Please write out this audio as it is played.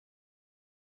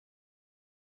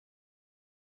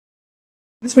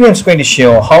This video is going to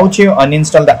show how to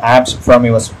uninstall the apps from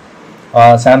your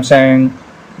Samsung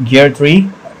Gear 3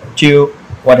 to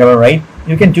whatever, right?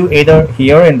 You can do either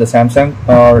here in the Samsung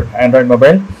or Android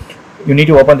mobile. You need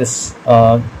to open this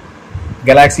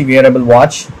Galaxy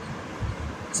Watch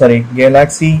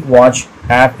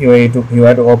app you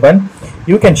have to open.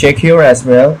 You can check here as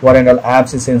well what all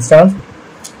apps is installed.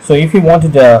 So if you want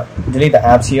to delete the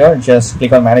apps here, just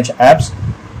click on manage apps.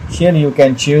 Here you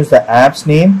can choose the apps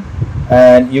name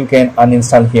and you can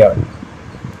uninstall here.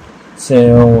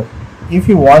 So if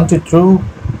you want to through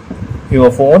your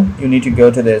phone, you need to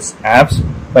go to this apps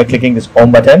by clicking this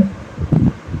home button.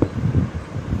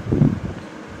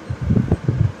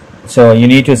 So you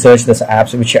need to search this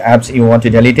apps, which apps you want to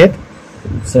delete it.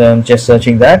 So I'm just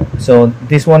searching that. So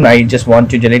this one I just want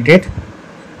to delete it.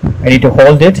 I need to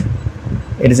hold it.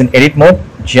 It is in edit mode.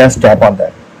 Just tap on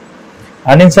that.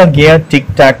 Uninstall Gear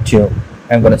Tic-Tac-Toe.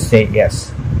 I'm going to say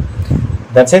yes.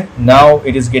 That's it. Now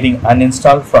it is getting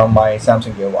uninstalled from my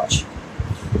Samsung Gear Watch.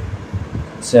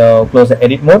 So close the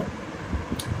edit mode.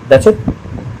 That's it.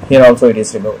 Here also it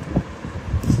is removed.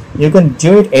 You can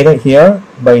do it either here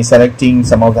by selecting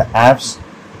some of the apps,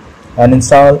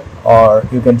 uninstall, or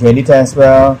you can delete as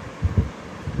well.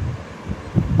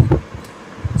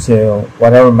 So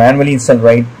whatever manually installed,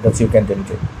 right, that you can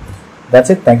delete it. That's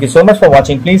it. Thank you so much for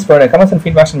watching. Please provide comments and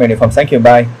feedback on my form. Thank you.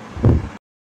 Bye.